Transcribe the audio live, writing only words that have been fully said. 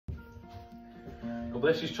God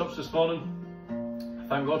bless His church this morning.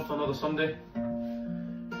 Thank God for another Sunday.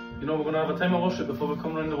 You know, we're going to have a time of worship before we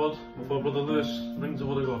come around the word, before Brother Lewis brings the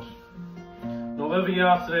word of God. Now, wherever you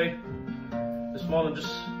are today, this morning,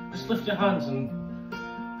 just lift your hands and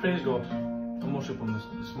praise God and worship Him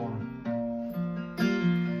this morning.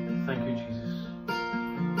 Thank you, Jesus.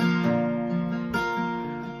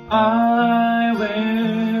 I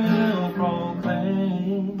will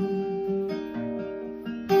proclaim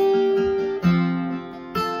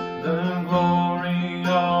the glory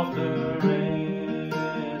of the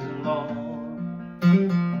risen Lord.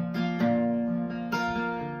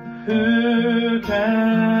 Who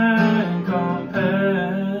can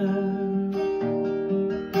compare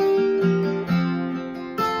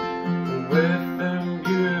with the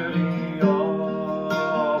beauty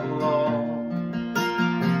of the Lord?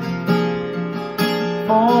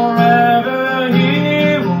 Forever He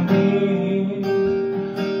will be,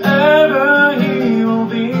 ever He will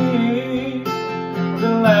be,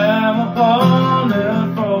 the Lamb upon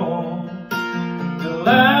the throne, the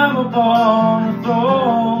Lamb upon the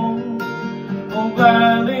throne. Oh,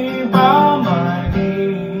 gladly bow my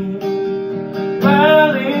knee,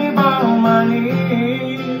 gladly bow my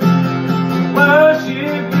knee, to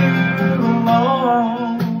worship You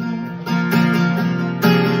alone.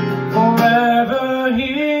 Forever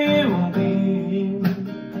He will be,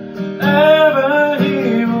 ever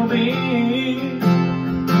He will be,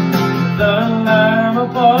 the Lamb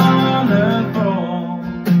upon the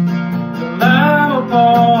throne, the Lamb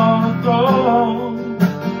upon the throne.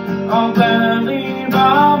 I'll gladly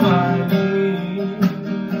bow my knee,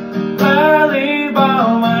 gladly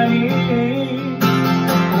bow my knee,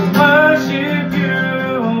 worship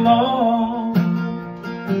You alone.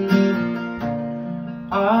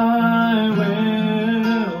 I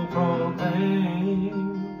will proclaim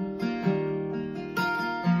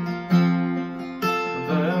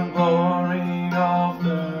the glory of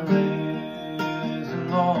the risen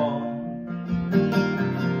Lord,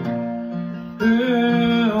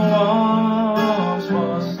 who once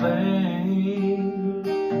was slain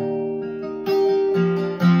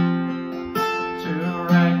to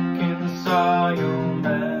reconcile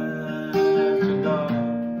man to God.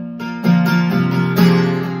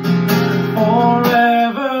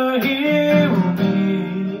 Forever He will be,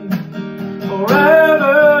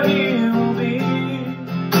 forever He will be,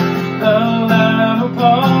 the Lamb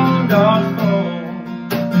upon God's throne,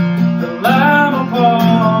 the Lamb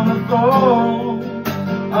upon the throne.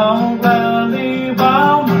 I'll gladly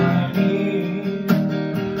bow my knee,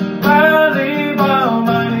 gladly bow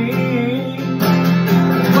my knee,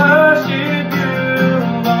 worship You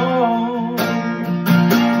alone.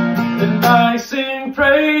 And I sing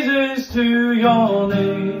praises to Your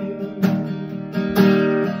name,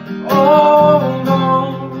 oh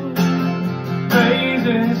Lord,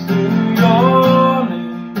 praises to Your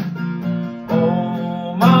name,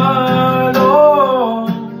 oh my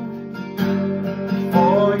Lord,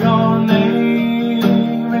 for Your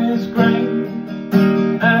name is great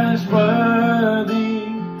and is worthy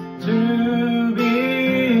to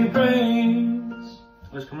be praised.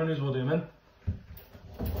 Let's come on His word, amen.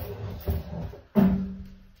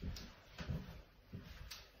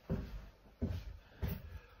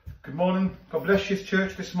 Good morning. God bless His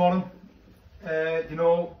church this morning. You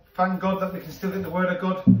know, thank God that we can still get the Word of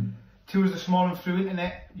God to us this morning through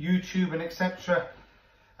internet, YouTube and etc.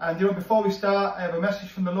 And you know, before we start, I have a message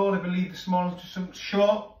from the Lord, I believe, this morning, just something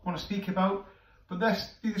short I want to speak about. But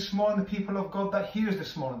let's be this morning the people of God that hears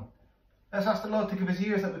this morning. Let's ask the Lord to give us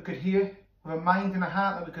ears that we could hear, with a mind and a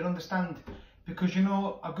heart that we could understand. Because you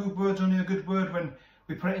know, a good word's only a good word when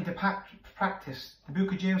we put it into practice. The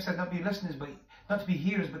book of James said not to be listeners, but not to be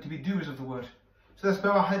hearers, but to be doers of the word. So let's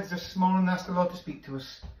bow our heads this morning and ask the Lord to speak to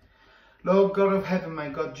us. Lord God of heaven, my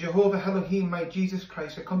God, Jehovah Elohim, my Jesus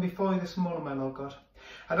Christ, I come before You this morning, my Lord God.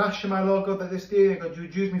 I'd ask You, my Lord God, that this day, God, You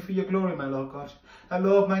would use me for Your glory, my Lord God. That,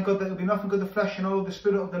 Lord, my God, that there will be nothing but the flesh and all of the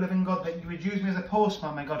Spirit of the living God, that You would use me as a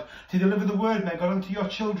postman, my God, to deliver the word, my God, unto Your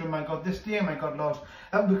children, my God, this day, my God, Lord,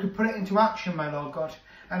 that we could put it into action, my Lord God.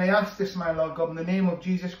 And I ask this, my Lord God, in the name of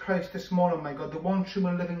Jesus Christ this morning, my God, the one true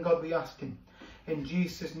and living God, we ask Him. In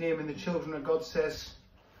Jesus' name, and the children of God says,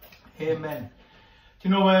 Amen. Do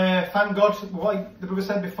you know, thank God, what the brother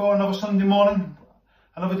said before, another Sunday morning,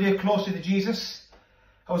 another day closer to Jesus.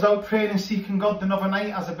 I was out praying and seeking God the other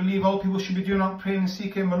night, as I believe all people should be doing, out praying and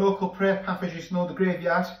seeking my local prayer path, as you know, the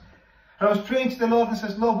graveyard. And I was praying to the Lord and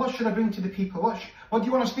says, Lord, what should I bring to the people? What do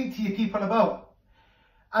you want to speak to your people about?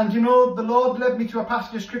 And you know, the Lord led me to a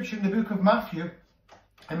passage of scripture in the book of Matthew.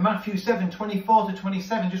 In Matthew 7, 24 to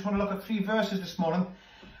 27, just want to look at 3 verses this morning.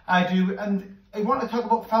 I do, and I want to talk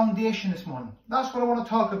about foundation this morning. That's what I want to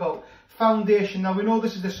talk about, foundation. Now we know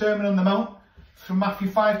this is the Sermon on the Mount from Matthew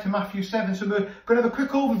 5 to Matthew 7, so we're going to have a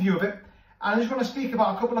quick overview of it, and I just want to speak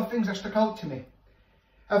about a couple of things that stuck out to me.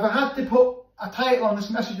 If I had to put a title on this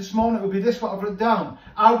message this morning, it would be this, what I've written down: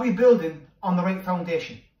 are we building on the right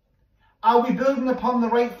foundation? Are we building upon the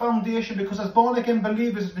right foundation? Because as born again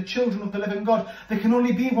believers, as the children of the living God, there can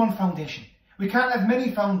only be one foundation. We can't have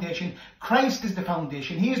many foundations. Christ is the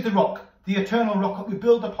foundation. He is the rock, the eternal rock that we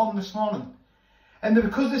build upon this morning. And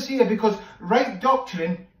because this here, because right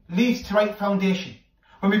doctrine leads to right foundation.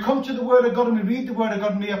 When we come to the Word of God and we read the Word of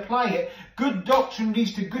God and we apply it, good doctrine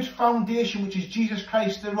leads to good foundation, which is Jesus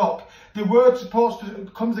Christ, the rock. The Word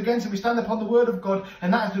comes against it. We stand upon the Word of God,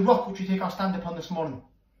 and that is the rock which we take our stand upon this morning.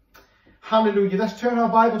 Hallelujah. Let's turn our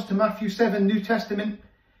Bibles to Matthew 7, New Testament,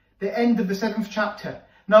 the end of the 7th chapter.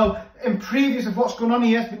 Now, in previous of what's going on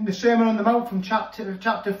here, the Sermon on the Mount from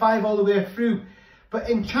chapter 5 all the way through. But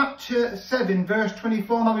in chapter 7, verse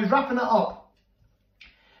 24, now he's wrapping it up.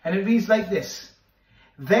 And it reads like this: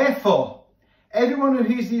 "Therefore, everyone who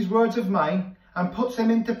hears these words of mine and puts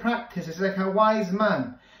them into practice is like a wise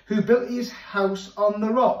man who built his house on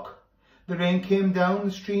the rock. The rain came down,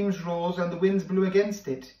 the streams rose, and the winds blew against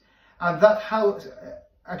it. And that house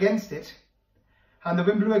and the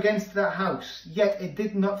wind blew against that house, yet it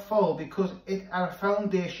did not fall, because it had a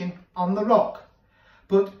foundation on the rock.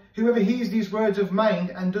 But whoever hears these words of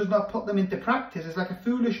mine and does not put them into practice is like a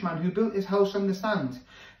foolish man who built his house on the sand.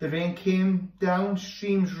 The rain came down,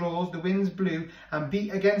 streams rose, the winds blew and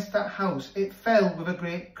beat against that house. It fell with a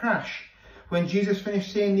great crash." When Jesus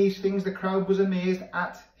finished saying these things, the crowd was amazed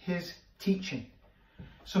at his teaching.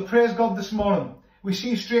 So praise God this morning. We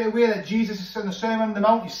see straight away that Jesus is in the Sermon on the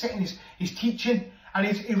Mount. He's sitting, he's teaching, and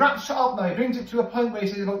he wraps it up now. He brings it to a point where he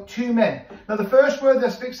says about two men. Now the first word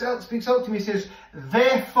that speaks out to me says,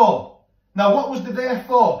 "Therefore." Now what was the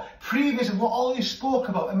therefore? Previous of what all he spoke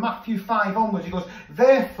about in Matthew 5 onwards, he goes,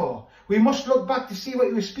 "Therefore." We must look back to see what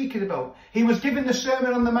he was speaking about. He was given the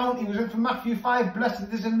Sermon on the Mount. He was in from Matthew 5,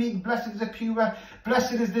 "Blessed is the meek, blessed is the pure,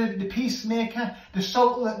 blessed is the peacemaker, the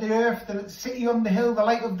salt of the earth, the city on the hill, the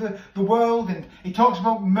light of the world." And he talks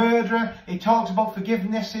about murder. He talks about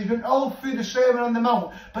forgiveness. He's been all through the Sermon on the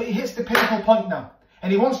Mount, but he hits the pinnacle point now.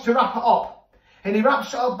 And he wants to wrap it up. And he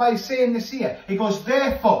wraps it up by saying this here. He goes,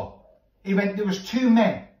 "Therefore," he went, "there was two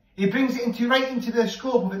men." He brings it right into the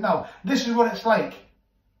scope of it now. This is what it's like.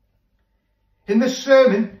 In this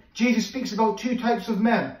sermon, Jesus speaks about two types of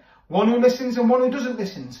men. One who listens and one who doesn't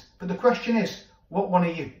listen. But the question is, what one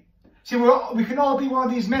are you? See, we can all be one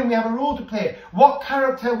of these men. We have a role to play. What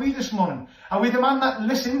character are we this morning? Are we the man that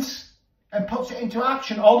listens and puts it into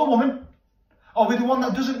action, or the woman? Or are we the one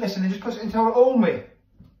that doesn't listen and just puts it into our own way?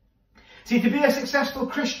 See, to be a successful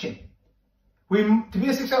Christian, we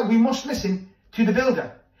must listen to the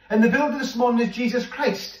builder. And the builder this morning is Jesus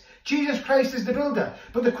Christ. Jesus Christ is the builder.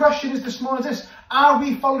 But the question is this morning is this: are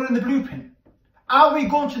we following the blueprint? Are we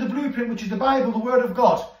going to the blueprint, which is the Bible, the Word of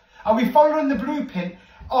God? Are we following the blueprint,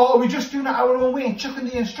 or are we just doing it our own way and chucking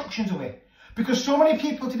the instructions away? Because so many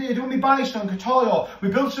people today, when we buy something, a toy, or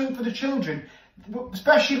we build something for the children,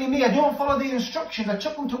 especially me, I don't follow the instructions. I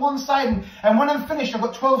chuck them to one side, and when I'm finished, I've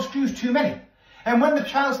got 12 screws too many. And when the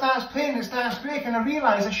child starts playing, it starts breaking, I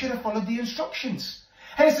realise I should have followed the instructions.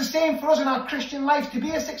 And it's the same for us in our Christian life. To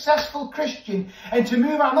be a successful Christian and to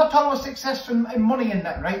move on, I'm not talking about success in money in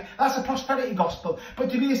that, right? That's a prosperity gospel.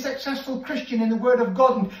 But to be a successful Christian in the Word of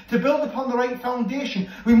God and to build upon the right foundation,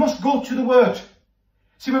 we must go to the Word.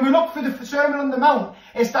 See, when we look for the Sermon on the Mount,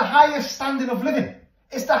 it's the highest standard of living.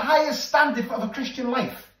 It's the highest standard of a Christian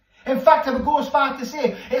life. In fact, I would go as far to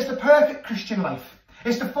say it's the perfect Christian life.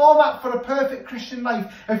 It's the format for a perfect Christian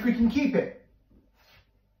life if we can keep it.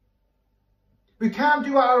 We can't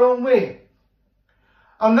do it our own way.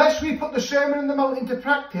 Unless we put the Sermon on the Mount into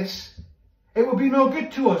practice, it will be no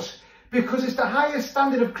good to us, because it's the highest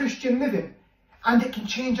standard of Christian living, and it can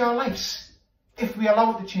change our lives if we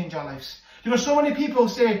allow it to change our lives. You know, so many people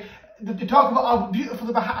say, they talk about how beautiful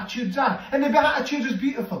the Beatitudes are, and the Beatitudes is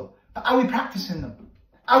beautiful, but are we practicing them?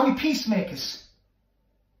 Are we peacemakers?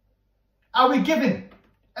 Are we giving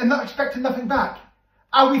and not expecting nothing back?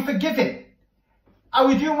 Are we forgiving? Are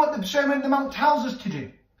we doing what the Sermon on the Mount tells us to do?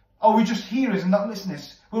 Or are we just hearers and not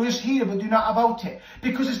listeners? We'll just hear but do not about it.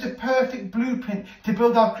 Because it's the perfect blueprint to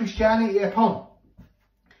build our Christianity upon,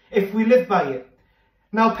 if we live by it.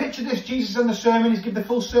 Now picture this: Jesus on the sermon, he's given the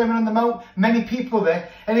full Sermon on the Mount, many people there,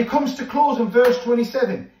 and he comes to close in verse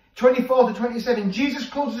 24 to 27. Jesus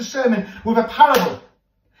closes the sermon with a parable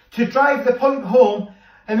to drive the point home,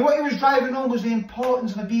 and what he was driving home was the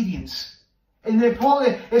importance of obedience. And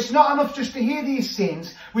it's not enough just to hear these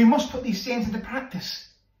sayings. We must put these sayings into practice.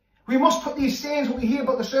 We must put these sayings, what we hear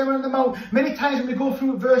about the Sermon on the Mount, many times when we go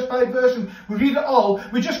through it verse by verse and we read it all,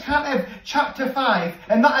 we just can't have chapter 5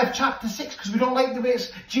 and not have chapter 6 because we don't like the way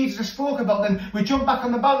Jesus spoke about them. We jump back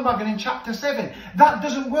on the bandwagon in chapter 7. That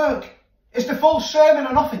doesn't work. It's the full sermon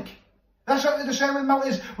or nothing. That's what the Sermon on the Mount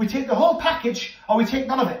is. We take the whole package or we take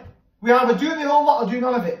none of it. We either do the whole lot or do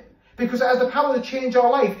none of it. Because it has the power to change our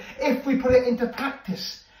life if we put it into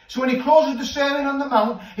practice. So when he closes the Sermon on the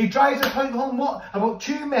Mount, he drives the point home about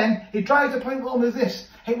 2 men. He drives the point home with this.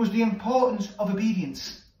 It was the importance of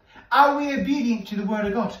obedience. Are we obedient to the Word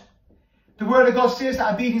of God? The Word of God says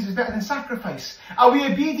that obedience is better than sacrifice. Are we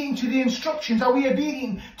obedient to the instructions? Are we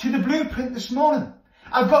obedient to the blueprint this morning?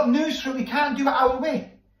 I've got news for it. We can't do it our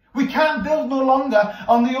way. We can't build no longer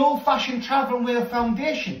on the old-fashioned travelling way of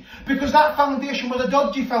foundation, because that foundation was a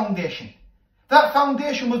dodgy foundation. That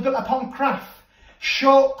foundation was built upon craft,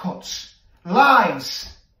 shortcuts,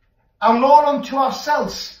 lies, our law unto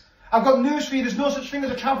ourselves. I've got news for you, there's no such thing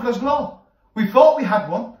as a traveller's law. We thought we had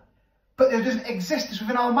one, but it doesn't exist. It's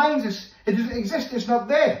within our minds. It doesn't exist. It's not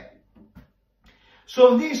there.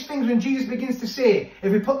 So these things, when Jesus begins to say,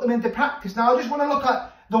 if we put them into practice. Now I just want to look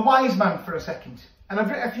at the wise man for a second. And I've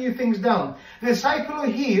written a few things down. The disciple who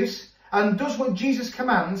hears and does what Jesus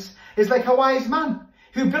commands is like a wise man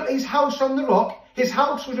who built his house on the rock. His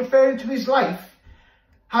house was referring to his life,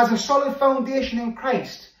 has a solid foundation in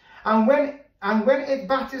Christ. And when it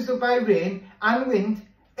batters by rain and wind,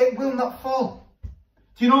 it will not fall.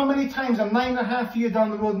 Do you know how many times I'm 9.5 years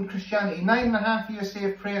down the road in Christianity, 9.5 years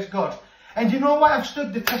saved, praise God. And do you know why I've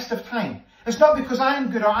stood the test of time? It's not because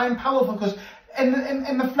I'm good or I'm powerful, because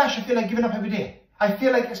in the flesh I feel like giving up every day. I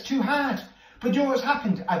feel like it's too hard. But do you know what's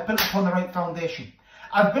happened? I've built upon the right foundation.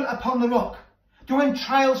 I've built upon the rock. Do you know when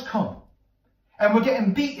trials come and we're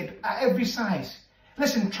getting beaten at every size?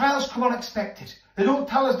 Listen, trials come unexpected. They don't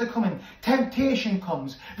tell us they're coming. Temptation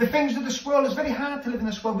comes. The things of this world, it's very hard to live in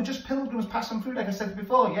this world. We're just pilgrims passing through, like I said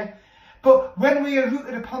before, yeah? But when we are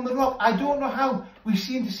rooted upon the rock, I don't know how we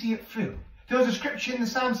seem to see it through. There's a scripture in the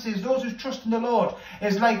Psalm says, those who trust in the Lord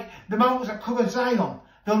is like the mountains that cover Zion.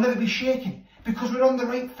 They'll never be shaken because we're on the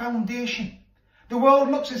right foundation. The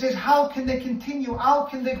world looks and says, how can they continue? How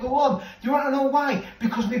can they go on? Do you want to know why?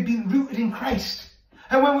 Because we've been rooted in Christ.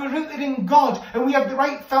 And when we're rooted in God and we have the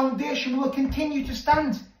right foundation, we will continue to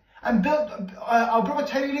stand and build. Our brother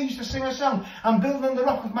Terry Lee used to sing a song, I'm building on the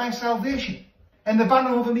rock of my salvation, and the banner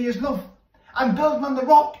over me is love. I'm building on the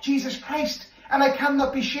rock, Jesus Christ, and I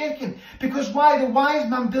cannot be shaken. Because why? The wise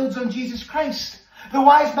man builds on Jesus Christ. The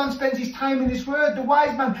wise man spends his time in his word. The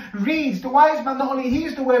wise man reads. The wise man not only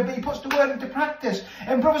hears the word, but he puts the word into practice.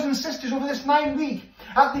 And brothers and sisters, over this 9 week,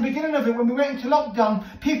 at the beginning of it, when we went into lockdown,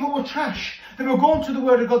 people were trash. They were going to the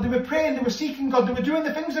word of God. They were praying. They were seeking God. They were doing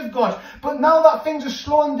the things of God. But now that things are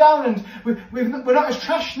slowing down and we're not as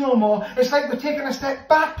trash no more, it's like we're taking a step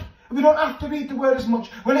back. We don't have to read the word as much.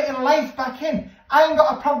 We're letting life back in. I ain't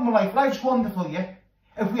got a problem with life. Life's wonderful, yeah?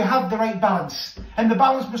 If we have the right balance. And the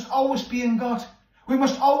balance must always be in God. We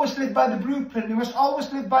must always live by the blueprint. We must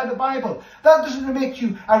always live by the Bible. That doesn't make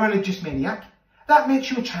you a religious maniac. That makes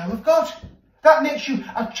you a child of God. That makes you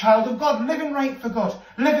a child of God, living right for God,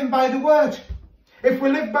 living by the word. If we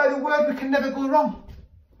live by the word, we can never go wrong.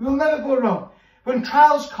 We will never go wrong. When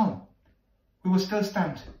trials come, we will still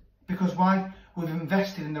stand. Because why? We've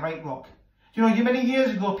invested in the right rock. You know, many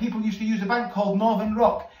years ago, people used to use a bank called Northern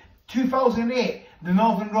Rock. 2008, the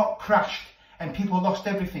Northern Rock crashed and people lost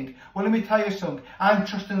everything. Well, let me tell you something. I'm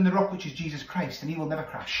trusting in the rock, which is Jesus Christ, and he will never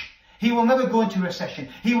crash. He will never go into recession.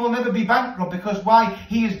 He will never be bankrupt, because why?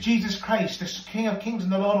 He is Jesus Christ, the King of Kings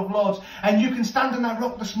and the Lord of Lords. And you can stand on that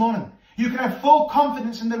rock this morning. You can have full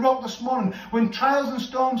confidence in the rock this morning. When trials and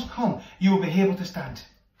storms come, you will be able to stand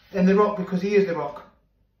in the rock, because he is the rock.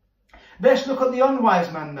 Let's look at the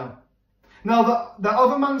unwise man now. Now, the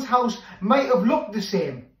other man's house might have looked the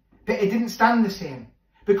same, but it didn't stand the same,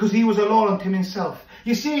 because he was a law unto himself.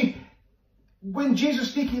 You see, when Jesus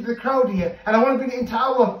speaking to the crowd here, and I want to bring it into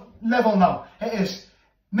our level now, it is,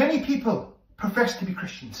 many people profess to be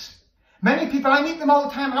Christians. Many people, I meet them all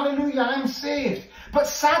the time, hallelujah, I'm saved. But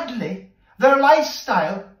sadly, their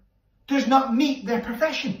lifestyle does not meet their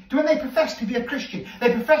profession. When they profess to be a Christian,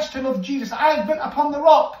 they profess to love Jesus. I've built upon the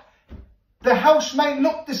rock. The house might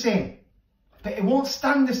look the same, but it won't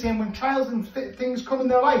stand the same when trials and things come in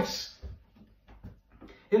their lives.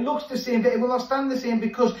 It looks the same, but it will not stand the same,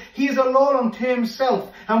 because he is a law unto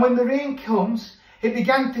himself. And when the rain comes, it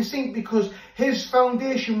began to sink, because his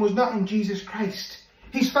foundation was not in Jesus Christ.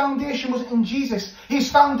 His foundation was in Jesus. His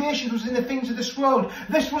foundation was in the things of this world.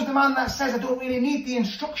 This was the man that says, I don't really need the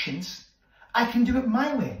instructions. I can do it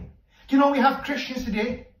my way. Do you know we have Christians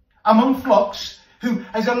today among flocks who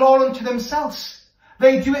is a law unto themselves.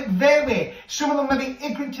 They do it their way. Some of them may be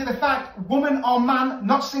ignorant to the fact, woman or man,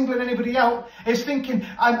 not singling anybody out, is thinking,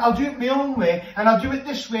 I'll do it my own way, and I'll do it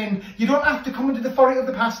this way, and you don't have to come under the authority of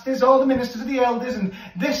the pastors or the ministers or the elders, and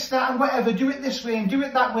this, that, and whatever, do it this way and do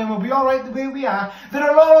it that way, and we'll be alright the way we are.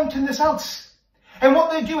 They're a law unto themselves. And what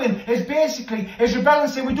they're doing is basically, is rebelling,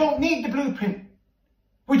 saying, we don't need the blueprint.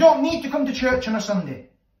 We don't need to come to church on a Sunday.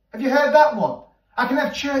 Have you heard that one? I can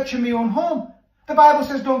have church in my own home. The Bible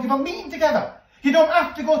says don't give up meeting together. You don't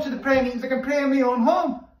have to go to the prayer meetings. I can pray in my own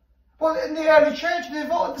home. Well, in the early church, they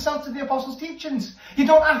devoted themselves to the apostles' teachings. You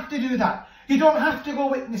don't have to do that. You don't have to go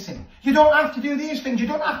witnessing. You don't have to do these things. You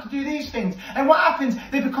don't have to do these things. And what happens?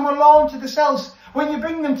 They become a law unto themselves. When you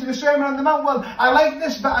bring them to the Sermon on the Mount, well, I like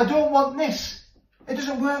this, but I don't want this. It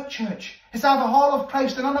doesn't work, church. It's either all of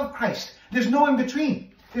Christ or none of Christ. There's no in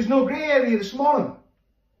between. There's no grey area this morning.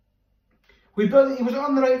 We built it. He was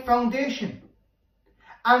on the right foundation.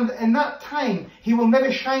 And in that time, he will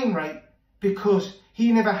never shine right because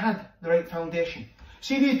he never had the right foundation.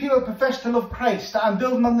 See, these people that profess to love Christ, that I'm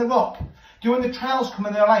building on the rock, when the trials come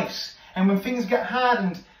in their lives, and when things get hard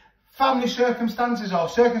and family circumstances or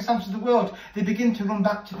circumstances of the world, they begin to run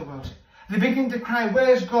back to the world. They begin to cry,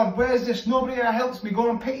 where's God? Where's this? Nobody ever helps me. Go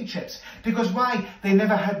on pity trips. Because why? They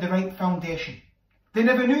never had the right foundation. They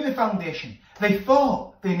never knew the foundation. They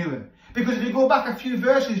thought they knew him. Because if you go back a few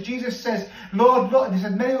verses, Jesus says, Lord, Lord, he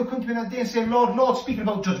said, many will come to me that day and say, Lord, Lord, speaking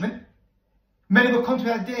about judgment. Many will come to me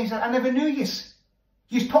that day and say, I never knew you.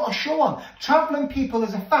 You've put a show on. Travelling people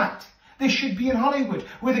is a fact. They should be in Hollywood.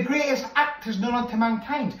 We're the greatest actors known unto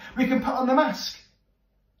mankind. We can put on the mask.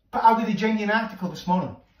 But are we the genuine article this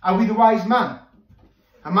morning? Are we the wise man?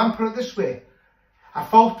 A man put it this way. A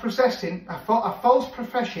false profession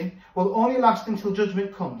will only last until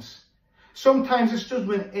judgment comes. Sometimes it's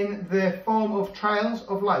judgment in the form of trials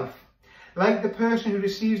of life, like the person who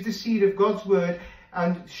receives the seed of God's word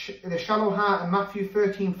and the shallow heart in Matthew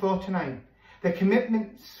 13:4-9. The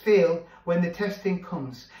commitments fail when the testing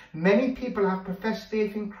comes. Many people have professed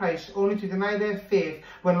faith in Christ only to deny their faith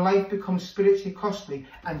when life becomes spiritually costly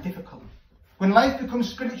and difficult. When life becomes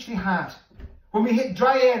spiritually hard, when we hit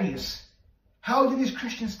dry areas, how do these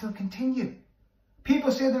Christians still continue?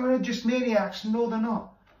 People say they're religious maniacs. No, they're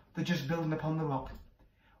not. They're just building upon the rock.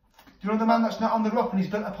 Do you know the man that's not on the rock when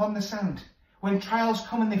he's built upon the sand? When trials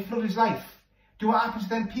come and they flood his life, do you know what happens to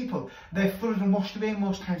them people? They're flooded and washed away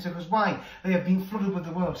most times. Because why? They have been flooded with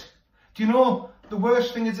the world. Do you know the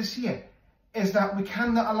worst thing is this here? Is that we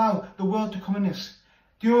cannot allow the world to come in us.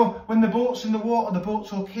 Do you know when the boat's in the water, the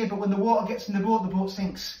boat's okay, but when the water gets in the boat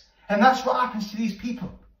sinks. And that's what happens to these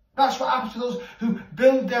people. That's what happens to those who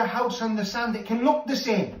build their house on the sand. It can look the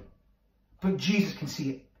same, but Jesus can see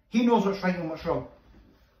it. He knows what's right and what's wrong.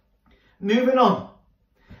 Moving on.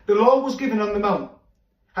 The law was given on the mount.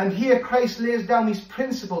 And here Christ lays down these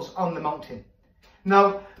principles on the mountain.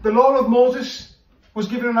 Now, the law of Moses was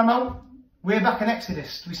given on a mount way back in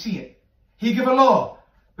Exodus. We see it. He gave a law.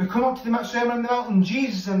 We come up to the Sermon on the Mount and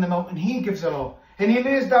Jesus on the mount and he gives a law. And he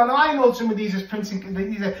lays down, now I know some of these as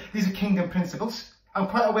these are kingdom principles. I'm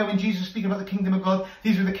quite aware when Jesus was speaking about the kingdom of God,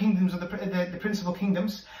 these are the kingdoms of the principal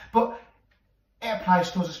kingdoms. But it applies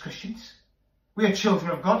to us as Christians. We are children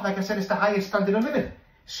of God. Like I said, it's the highest standard of living.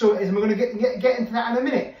 So we're going to get into that in a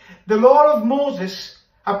minute. The law of Moses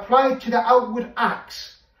applied to the outward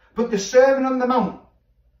acts, but the Sermon on the Mount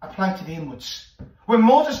applied to the inwards. When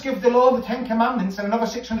Moses gave the law, the 10 Commandments, and another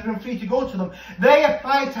 603 to go to them, they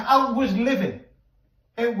applied to outward living.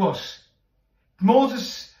 It was.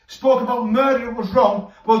 Moses spoke about murder, it was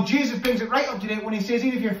wrong. Well, Jesus brings it right up to date when he says,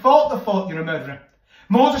 even if you fought the fault, you're a murderer.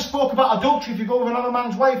 Moses spoke about adultery if you go with another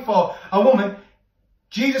man's wife or a woman.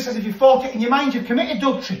 Jesus says if you fought it in your mind, you've committed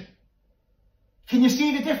adultery. Can you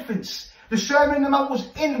see the difference? The Sermon on the Mount was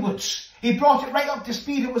inwards. He brought it right up to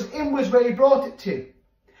speed. It was inwards where he brought it to.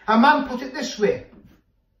 A man put it this way.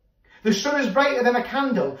 The sun is brighter than a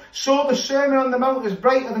candle. So the Sermon on the Mount is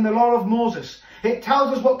brighter than the law of Moses. It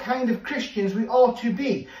tells us what kind of Christians we ought to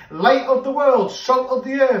be. Light of the world, salt of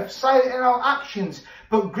the earth, silent in our actions,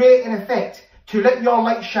 but great in effect. To let your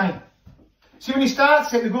light shine. See, when he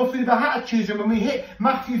starts it, we go through the Beatitudes, and when we hit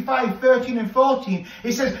Matthew 5:13 and 14,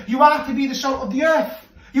 he says, you are to be the salt of the earth.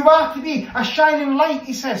 You are to be a shining light,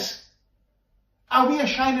 he says. Are we a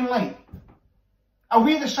shining light? Are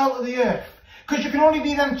we the salt of the earth? Because you can only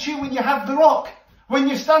be them too when you have the rock. When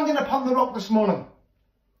you're standing upon the rock this morning.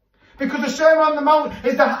 Because the Sermon on the Mount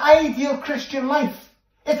is the ideal Christian life.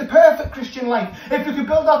 It's a perfect Christian life. If we could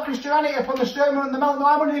build our Christianity upon the Sermon on the Mount, now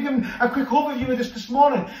I'm only giving a quick overview of this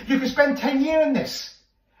morning. You could spend 10 years in this.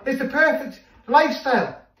 It's the perfect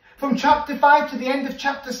lifestyle. From chapter 5 to the end of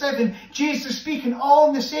chapter 7, Jesus is speaking all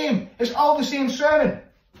in the same. It's all the same sermon.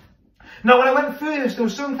 Now, when I went through this, there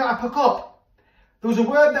was something that I picked up. There was a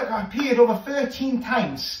word that appeared over 13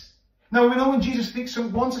 times. Now, we know when Jesus speaks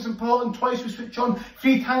once it's important, twice we switch on,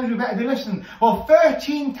 3 times we better be listening. Well,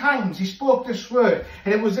 13 times he spoke this word,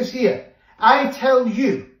 and it was this here. I tell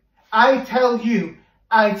you, I tell you,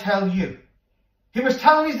 I tell you. He was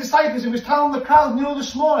telling his disciples, he was telling the crowd,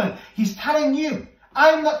 this morning, he's telling you.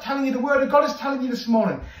 I'm not telling you, the word of God is telling you this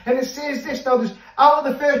morning. And it says this, now, out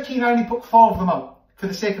of the 13, I only put 4 of them out, for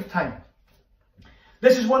the sake of time.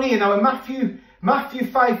 This is one here now in Matthew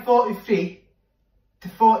 5:43 to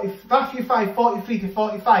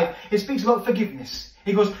 45, it speaks about forgiveness.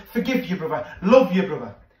 He goes, forgive your brother, love your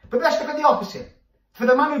brother. But let's look at the opposite. For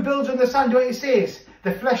the man who builds on the sand, what he says,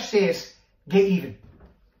 the flesh says, get even.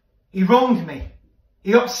 He wronged me.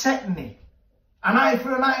 He upset me. An eye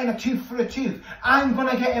for an eye and a tooth for a tooth. I'm going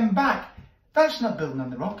to get him back. That's not building on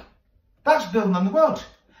the rock. That's building on the world.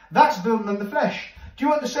 That's building on the flesh. Do you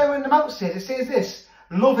know what the Sermon on the Mount says? It says this,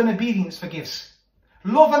 love and obedience forgives.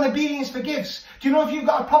 Love and obedience forgives. Do you know if you've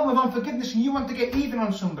got a problem with unforgiveness and you want to get even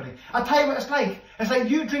on somebody? I'll tell you what it's like. It's like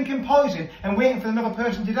you drinking poison and waiting for another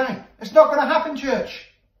person to die. It's not going to happen, church.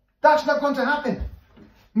 That's not going to happen.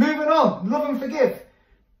 Moving on, love and forgive.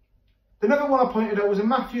 Another one I pointed out was in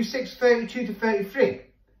Matthew 6:32 to 33.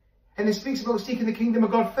 And it speaks about seeking the kingdom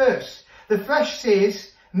of God first. The flesh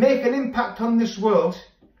says, make an impact on this world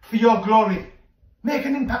for your glory. Make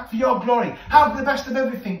an impact for your glory. Have the best of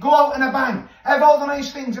everything. Go out in a bang. Have all the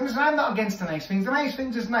nice things. And listen, I'm not against the nice things. The nice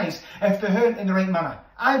things is nice if they're heard in the right manner.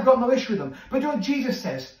 I've got no issue with them. But you know what Jesus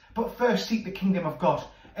says? But first seek the kingdom of God,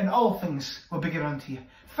 and all things will be given unto you.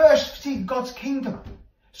 First seek God's kingdom.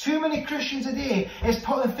 Too many Christians today is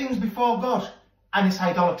putting things before God, and it's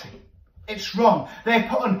idolatry. It's wrong. They're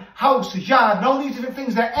putting houses, yard, and all these different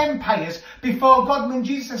things, they're empires, before God, when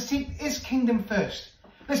Jesus says seek his kingdom first.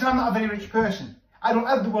 Listen, I'm not a very rich person. I don't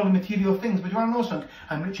have the world of material things, but you want to know something?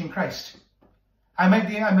 I'm rich in Christ. I'm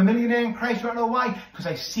a millionaire in Christ. You want to know why? Because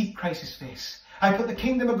I seek Christ's face. I put the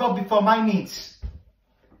kingdom of God before my needs.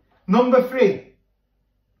 Number 3.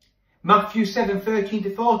 Matthew 7:13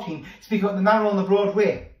 to 14. Speak about the narrow and the broad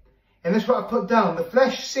way. And this is what I put down. The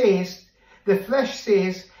flesh says,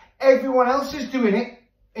 everyone else is doing it,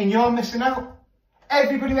 and you're missing out.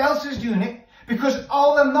 Everybody else is doing it. Because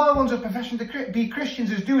all them other ones who are professing to be Christians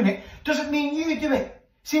is doing it, doesn't mean you do it.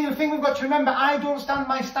 See, the thing we've got to remember, I don't stand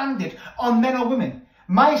my standard on men or women.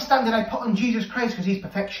 My standard I put on Jesus Christ because he's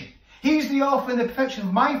perfection. He's the author and the perfection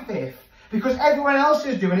of my faith. Because everyone else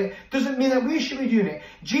is doing it, doesn't mean that we should be doing it.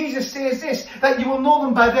 Jesus says this, that you will know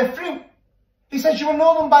them by their fruit. He says you will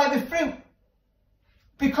know them by the fruit.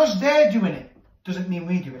 Because they're doing it, doesn't mean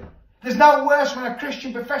we do it. There's no worse when a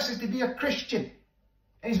Christian professes to be a Christian,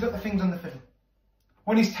 and he's got the things on the fiddle.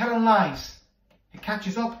 When he's telling lies, he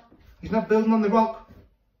catches up. He's not building on the rock.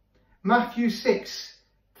 Matthew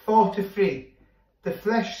 6:4 to 3. The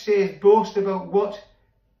flesh says, boast about what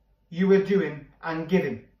you are doing and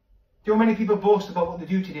giving. Do you know how many people boast about what they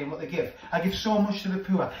do today and what they give? I give so much to the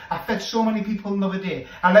poor. I fed so many people another day.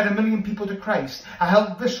 I led 1 million people to Christ. I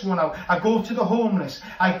helped this one out. I go to the homeless.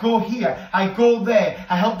 I go here. I go there.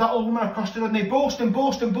 I help that old woman across the road. And they boast and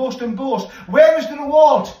boast and boast and boast. Where is the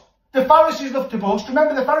reward? The Pharisees love to boast.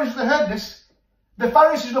 Remember, the Pharisees have heard this. The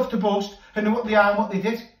Pharisees love to boast and know what they are and what they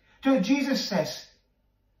did. Do you know what Jesus says?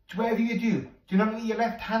 To whatever you do not let your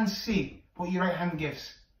left hand see what your right hand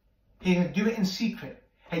gives. You do it in secret,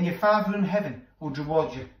 and your Father in heaven will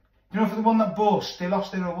reward you. You know, for the one that boasts, they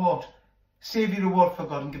lost their reward. Save your reward for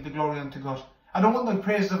God and give the glory unto God. I don't want the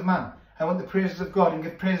praises of man. I want the praises of God, and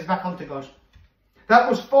give praises back unto God. That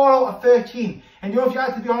was 4 out of 13. And you know, if you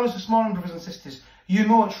had to be honest this morning, brothers and sisters, you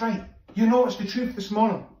know it's right. You know it's the truth this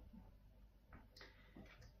morning.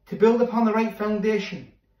 To build upon the right foundation,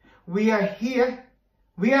 we are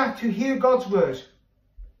to hear God's word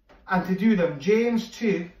and to do them. James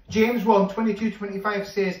 1:22-25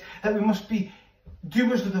 says that we must be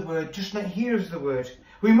doers of the word, just not hearers of the word.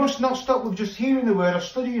 We must not stop with just hearing the word or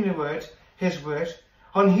studying the word, his word.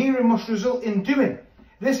 On hearing must result in doing.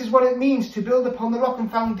 This is what it means to build upon the rock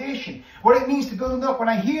and foundation. What it means to build on the rock. When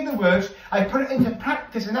I hear the words, I put it into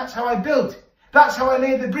practice, and that's how I build. That's how I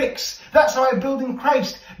lay the bricks. That's how I build in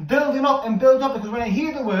Christ. Building up and build up, because when I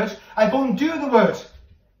hear the word, I go and do the word.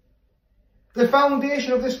 The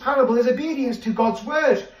foundation of this parable is obedience to God's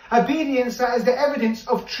word. Obedience that is the evidence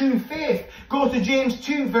of true faith. Go to James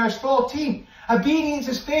 2:14. Obedience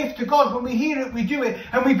is faith to God. When we hear it, we do it,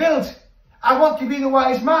 and we build. I want to be the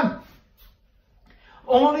wise man.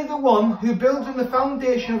 Only the one who builds on the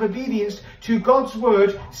foundation of obedience to God's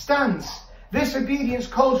word stands. This obedience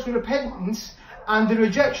calls for repentance and the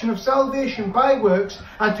rejection of salvation by works,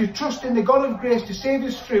 and to trust in the God of grace to save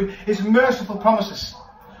us through his merciful promises.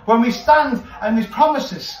 When we stand on his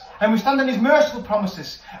promises, and we stand on his merciful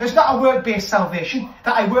promises, it's not a work-based salvation,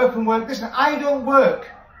 that I work and work. Listen, I don't work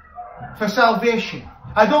for salvation.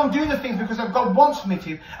 I don't do the things because God wants me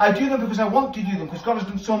to. I do them because I want to do them, because God has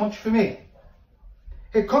done so much for me.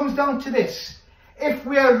 It comes down to this. If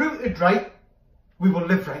we are rooted right, we will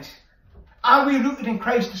live right. Are we rooted in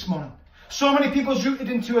Christ this morning? So many people's rooted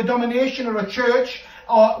into a domination or a church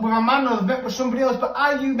or with a man, or they've met with somebody else, but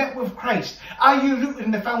are you met with Christ? Are you rooted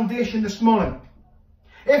in the foundation this morning?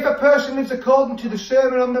 If a person lives according to the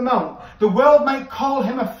Sermon on the Mount, the world might call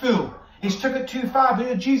him a fool. He's took it too far,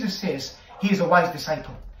 but Jesus says he is a wise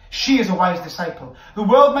disciple. She is a wise disciple. The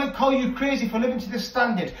world might call you crazy for living to this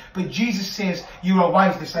standard, but Jesus says you are a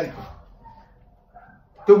wise disciple.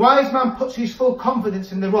 The wise man puts his full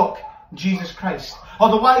confidence in the rock, Jesus Christ. Or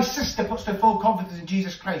the wise sister puts their full confidence in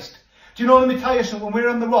Jesus Christ. Do you know, let me tell you something, when we're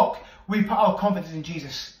on the rock, we put our confidence in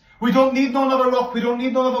Jesus. We don't need no other rock, we don't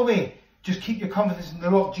need no other way. Just keep your confidence in the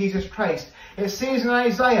rock, Jesus Christ. It says in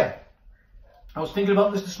Isaiah, I was thinking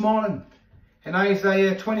about this morning, in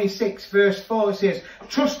Isaiah 26 verse 4 it says,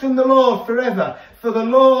 trust in the Lord forever, for the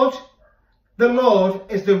Lord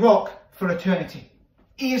is the rock for eternity.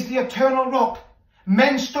 He is the eternal rock.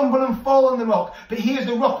 Men stumble and fall on the rock, but he is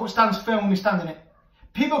the rock which stands firm when we stand in it.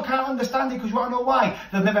 People can't understand it because you want to know why.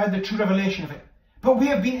 They've never had the true revelation of it. But we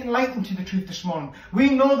have been enlightened to the truth this morning.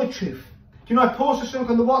 We know the truth. Do you know, I posted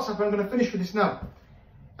something on the WhatsApp, and I'm going to finish with this now.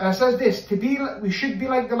 And it says this, we should be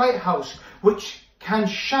like the lighthouse, which can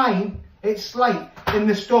shine its light in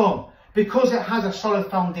the storm, because it has a solid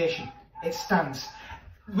foundation. It stands.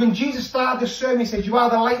 When Jesus started the sermon, he said, you are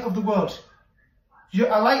the light of the world.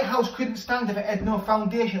 A lighthouse couldn't stand if it had no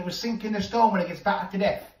foundation. It would sink in the storm when it gets battered to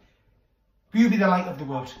death. You be the light of the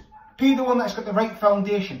world. Be the one that's got the right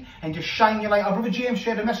foundation and just shine your light. Our brother James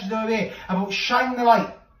shared a message the other day about shine the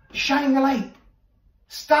light. Shine the light.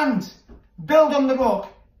 Stand. Build on the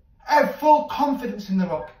rock. Have full confidence in the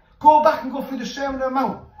rock. Go back and go through the Sermon on the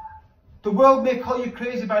Mount. The world may call you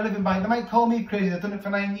crazy by living by it. They might call me crazy. They've done it for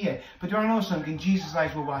 9 years. But do you want to know something? In Jesus'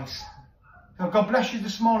 eyes, we're wise. So God bless you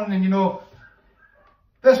this morning, and you know,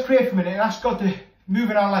 let's pray for a minute and ask God to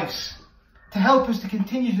move in our lives, to help us to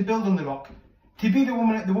continue to build on the rock, to be the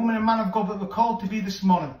woman and man of God that we're called to be this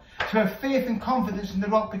morning, to have faith and confidence in the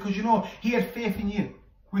rock, because you know he had faith in you.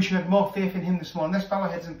 We should have more faith in him this morning. Let's bow our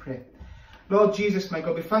heads and pray. Lord Jesus, my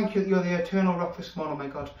God, we thank you that you're the eternal rock this morning, my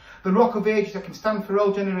God. The rock of ages that can stand for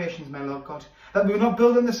all generations, my Lord God. That we will not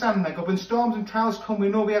build in the sand, my God. When storms and trials come, we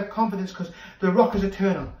know we have confidence because the rock is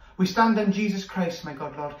eternal. We stand on Jesus Christ, my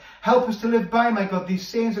God, Lord. Help us to live by, my God, these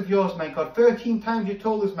sayings of yours, my God. 13 times you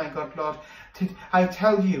told us, my God, Lord, I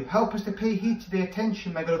tell you, help us to pay heed to the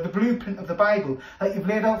attention, my God, of the blueprint of the Bible that you've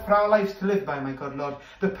laid out for our lives to live by, my God, Lord.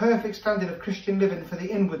 The perfect standard of Christian living for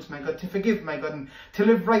the inwards, my God, to forgive, my God, and to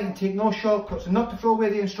live right and take no shortcuts and not to throw away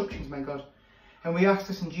the instructions, my God. And we ask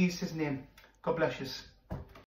this in Jesus' name. God bless you.